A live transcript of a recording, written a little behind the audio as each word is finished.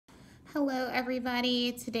Hello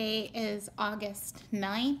everybody, today is August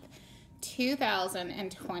 9th,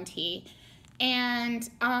 2020, and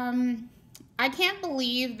I can't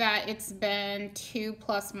believe that it's been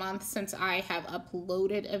 2+ months since I have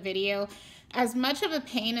uploaded a video. As much of a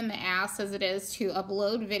pain in the ass as it is to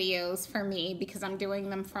upload videos for me because I'm doing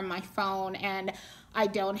them from my phone and I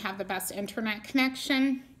don't have the best internet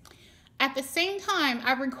connection, at the same time,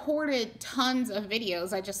 I recorded tons of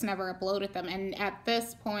videos. I just never uploaded them. And at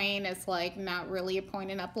this point, it's like not really a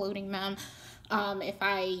point in uploading them. If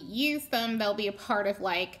I use them, they'll be a part of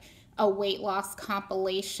like a weight loss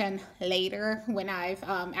compilation later when I've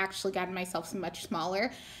actually gotten myself much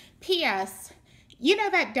smaller. P.S. You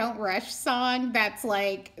know that Don't Rush song that's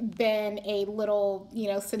like been a little,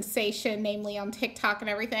 sensation, namely on TikTok and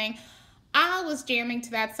everything? I was jamming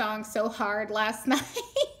to that song so hard last night.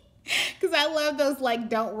 Because I love those like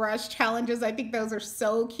don't rush challenges. I think those are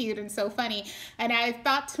so cute and so funny. And I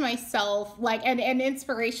thought to myself, like, and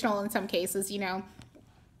inspirational in some cases, And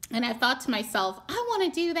I thought to myself, I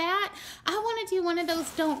want to do that. I want to do one of those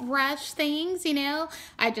don't rush things,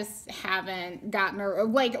 I just haven't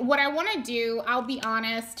gotten, like, what I want to do, I'll be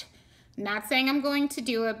honest, not saying I'm going to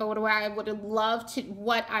do it, but what I would love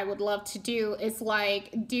to do is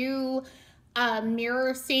like do a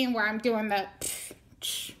mirror scene where I'm doing the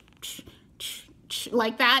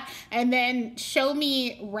like that, and then show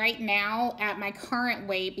me right now at my current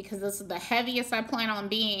weight, because this is the heaviest I plan on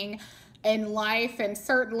being in life and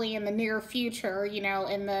certainly in the near future, in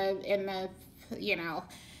the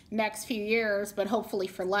next few years, but hopefully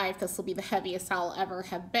for life this will be the heaviest I'll ever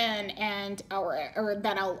have been, and or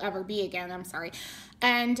that I'll ever be again, I'm sorry.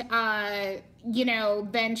 And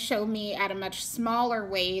then show me at a much smaller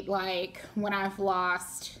weight, like when I've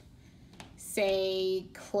lost, say,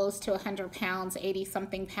 close to 100 pounds, 80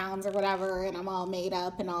 something pounds or whatever, and I'm all made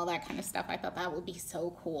up and all that kind of stuff. I thought that would be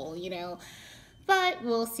so cool, but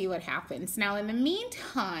we'll see what happens. Now, in the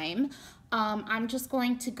meantime, I'm just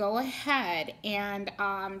going to go ahead and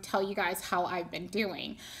tell you guys how I've been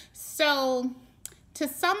doing. So to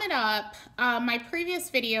sum it up, my previous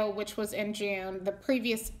video, which was in June, the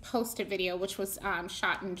previous posted video, which was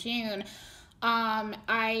shot in June,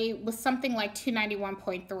 I was something like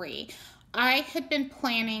 291.3. I had been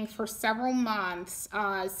planning for several months,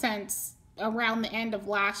 since around the end of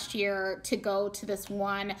last year, to go to this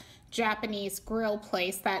one Japanese grill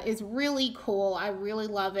place that is really cool. I really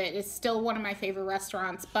love it. It's still one of my favorite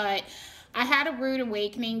restaurants, but I had a rude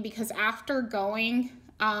awakening because after going,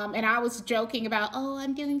 and I was joking about, oh,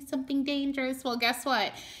 I'm doing something dangerous. Well, guess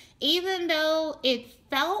what? Even though it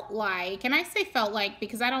felt like, and I say felt like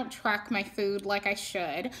because I don't track my food like I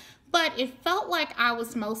should, but it felt like I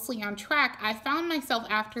was mostly on track, I found myself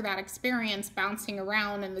after that experience bouncing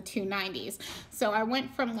around in the 290s. So I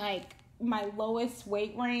went from like my lowest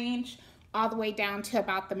weight range all the way down to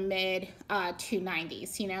about the mid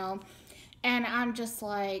 290s, And I'm just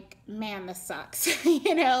like, man, this sucks,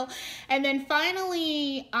 And then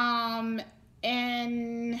finally,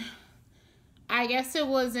 in, I guess it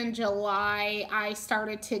was in July, I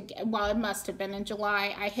started to, well, it must have been in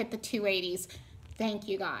July, I hit the 280s. Thank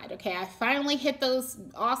you, God. Okay, I finally hit those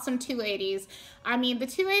awesome 280s. I mean, the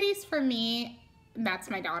 280s for me, that's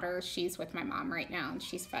my daughter. She's with my mom right now, and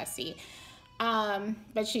she's fussy.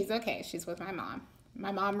 But she's okay. She's with my mom.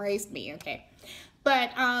 My mom raised me, okay?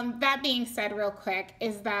 But that being said, real quick,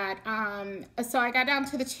 is that, so I got down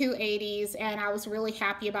to the 280s, and I was really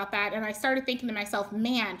happy about that. And I started thinking to myself,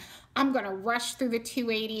 man, I'm going to rush through the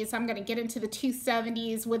 280s. I'm going to get into the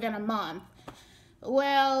 270s within a month.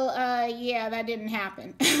 Well, yeah, that didn't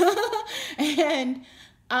happen. And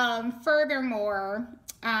furthermore,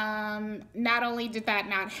 not only did that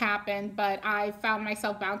not happen, but I found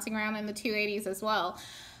myself bouncing around in the 280s as well.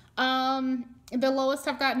 The lowest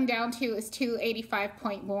I've gotten down to is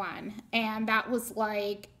 285.1, and that was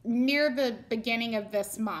like near the beginning of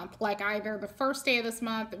this month, like either the first day of this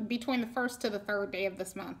month, between the first to the third day of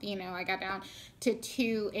this month, I got down to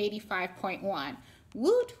 285.1.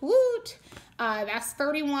 Woot, woot. That's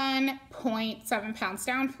 31.7 pounds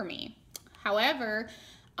down for me. However,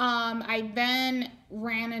 I then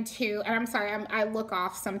ran into, and I'm sorry, I look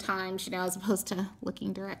off sometimes, as opposed to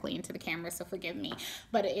looking directly into the camera, so forgive me,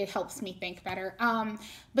 but it helps me think better.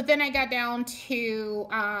 But then I got down to,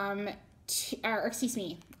 I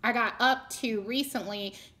got up to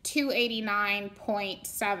recently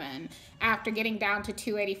 289.7 after getting down to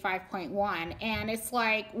 285.1. And it's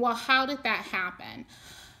like, well, how did that happen?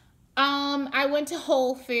 I went to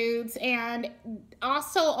Whole Foods, and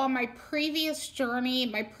also on my previous journey,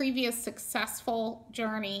 my previous successful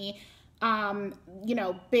journey, you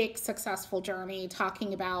know, big successful journey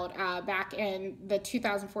talking about back in the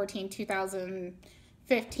 2014,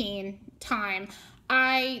 2015 time.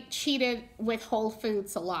 I cheated with Whole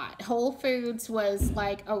Foods a lot. Whole Foods was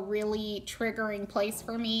like a really triggering place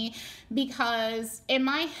for me because in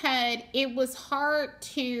my head, it was hard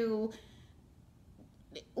to,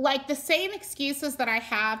 like, the same excuses that I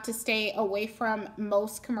have to stay away from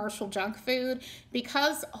most commercial junk food,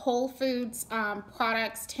 because Whole Foods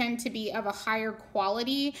products tend to be of a higher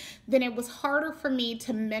quality, then it was harder for me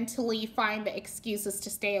to mentally find the excuses to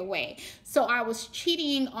stay away. So I was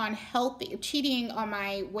cheating on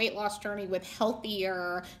my weight loss journey with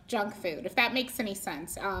healthier junk food, if that makes any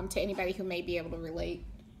sense to anybody who may be able to relate.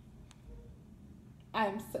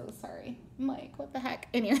 I'm so sorry. I'm like, what the heck?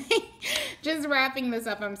 Anyway, just wrapping this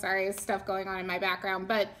up. I'm sorry, there's stuff going on in my background.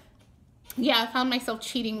 But yeah, I found myself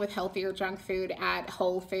cheating with healthier junk food at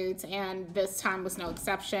Whole Foods, and this time was no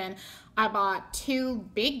exception. I bought 2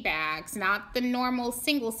 big bags, not the normal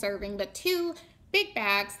single serving, but 2 big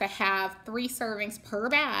bags that have 3 servings per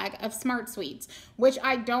bag of Smart Sweets, which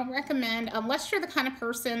I don't recommend unless you're the kind of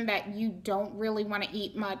person that you don't really want to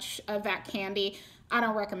eat much of that candy. I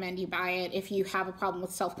don't recommend you buy it if you have a problem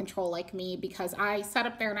with self-control like me, because I sat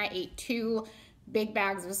up there and I ate 2 big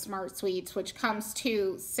bags of Smart Sweets, which comes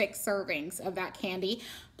to 6 servings of that candy.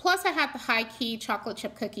 Plus I had the High Key chocolate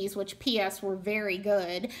chip cookies, which PS were very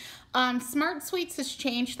good. Smart Sweets has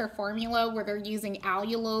changed their formula where they're using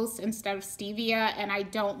allulose instead of stevia, and I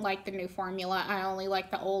don't like the new formula. I only like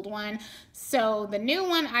the old one. So the new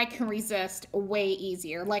one I can resist way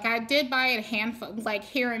easier. Like, I did buy it a handful, like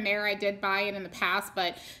here and there I did buy it in the past,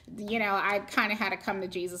 but you know, I kind of had a come to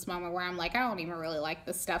Jesus moment where I'm like, I don't even really like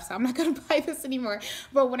this stuff, so I'm not going to buy this anymore.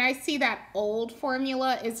 But when I see that old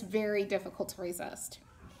formula, it's very difficult to resist.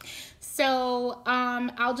 So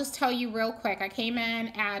I'll just tell you real quick, I came in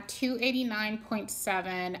at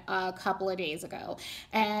 289.7 a couple of days ago,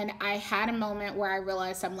 and I had a moment where I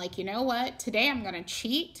realized, I'm like, you know what, today I'm going to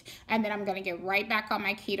cheat, and then I'm going to get right back on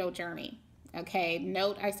my keto journey. Okay,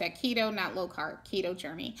 note I said keto, not low carb, keto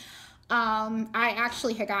journey. I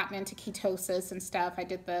actually had gotten into ketosis and stuff. I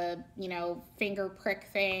did the, you know, finger prick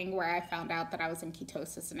thing where I found out that I was in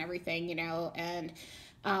ketosis and everything, you know, and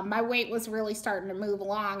my weight was really starting to move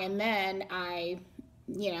along. And then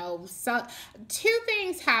you know, so 2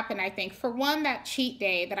 things happened, I think. For one, that cheat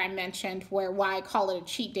day that I mentioned, why I call it a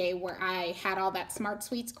cheat day, where I had all that Smart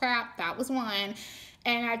Sweets crap, that was one.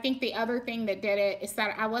 And I think the other thing that did it is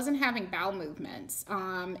that I wasn't having bowel movements.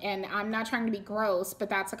 And I'm not trying to be gross, but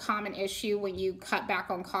that's a common issue when you cut back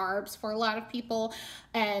on carbs for a lot of people.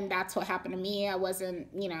 And that's what happened to me. I wasn't,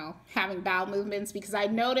 you know, having bowel movements, because I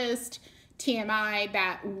noticed, TMI,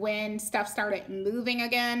 that when stuff started moving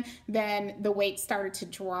again, then the weight started to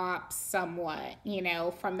drop somewhat, you know,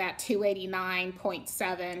 from that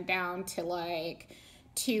 289.7 down to like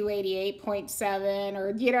 288.7, or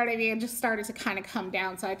you know what I mean, it just started to kind of come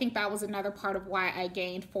down. So I think that was another part of why I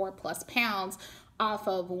gained 4+ pounds off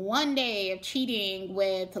of one day of cheating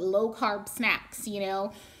with low carb snacks, you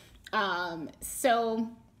know. So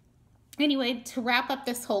anyway, to wrap up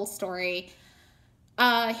this whole story,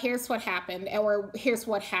 here's what happened, or here's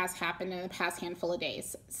what has happened in the past handful of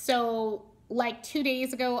days. So like 2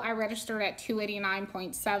 days ago, I registered at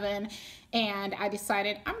 289.7, and I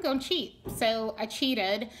decided I'm going to cheat. So I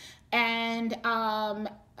cheated, and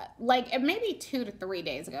like maybe 2 to 3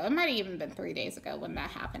 days ago, it might have even been 3 days ago when that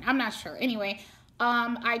happened. I'm not sure. Anyway,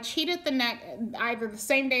 I cheated either the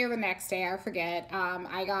same day or the next day, I forget.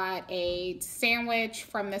 I got a sandwich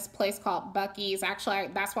from this place called Buc-ee's. Actually,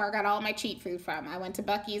 that's where I got all my cheat food from. I went to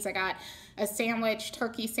Buc-ee's. I got a sandwich,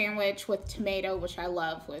 turkey sandwich with tomato, which I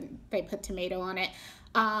love when they put tomato on it,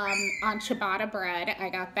 on ciabatta bread. I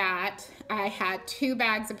got that. I had 2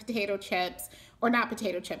 bags of potato chips, or not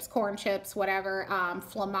potato chips, corn chips, whatever,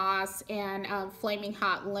 Flamas, and Flaming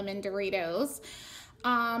Hot Lemon Doritos.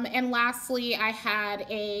 And lastly, I had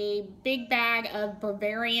a big bag of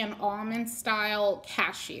Bavarian almond style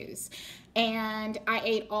cashews, and I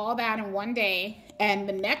ate all that in one day, and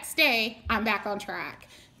the next day I'm back on track.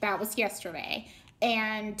 That was yesterday.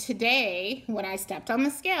 And today, when I stepped on the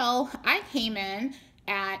scale, I came in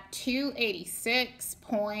at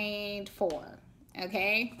 286.4,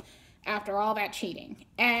 okay, after all that cheating.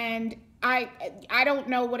 And I don't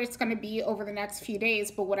know what it's going to be over the next few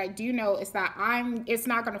days, but what I do know is that it's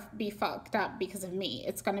not going to be fucked up because of me.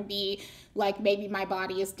 It's going to be like maybe my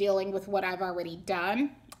body is dealing with what I've already done,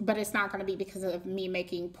 but it's not going to be because of me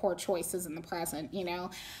making poor choices in the present, you know.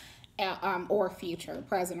 or future,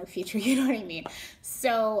 present or future, you know what I mean?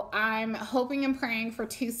 So I'm hoping and praying for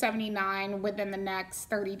 279 within the next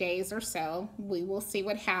 30 days or so. We will see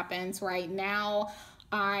what happens. Right now,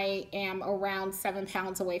 I am around 7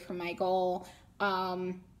 pounds away from my goal.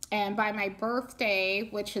 And by my birthday,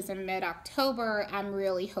 which is in mid-October, I'm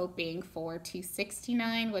really hoping for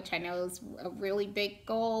 269, which I know is a really big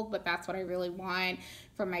goal, but that's what I really want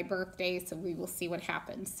for my birthday. So we will see what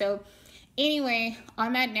happens. So anyway,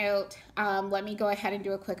 on that note, let me go ahead and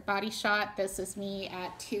do a quick body shot. This is me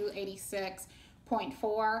at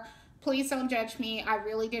 286.4. Please don't judge me. I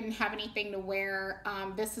really didn't have anything to wear.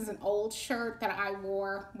 This is an old shirt that I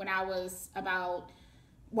wore when I was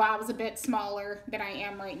I was a bit smaller than I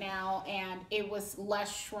am right now, and it was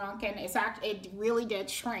less shrunken. It really did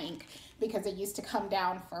shrink because it used to come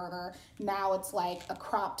down further. Now it's like a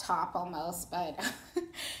crop top almost, but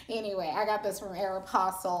anyway, I got this from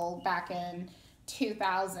Aeropostale back in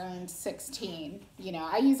 2016. You know,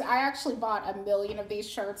 I actually bought a million of these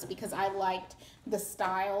shirts because I liked the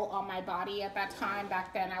style on my body at that time.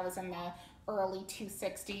 Back then I was in the early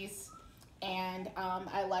 260s, and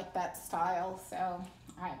I liked that style, so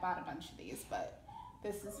I bought a bunch of these. But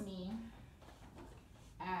this is me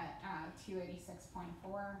at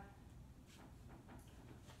 286.4.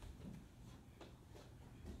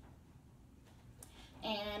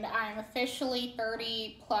 And I'm officially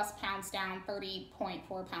 30 plus pounds down,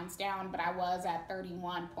 30.4 pounds down, but I was at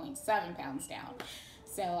 31.7 pounds down.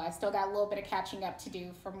 So I still got a little bit of catching up to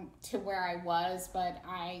do to where I was, but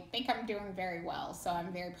I think I'm doing very well. So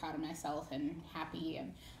I'm very proud of myself and happy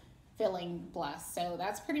and feeling blessed. So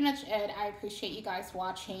that's pretty much it. I appreciate you guys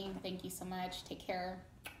watching. Thank you so much. Take care.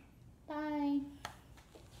 Bye.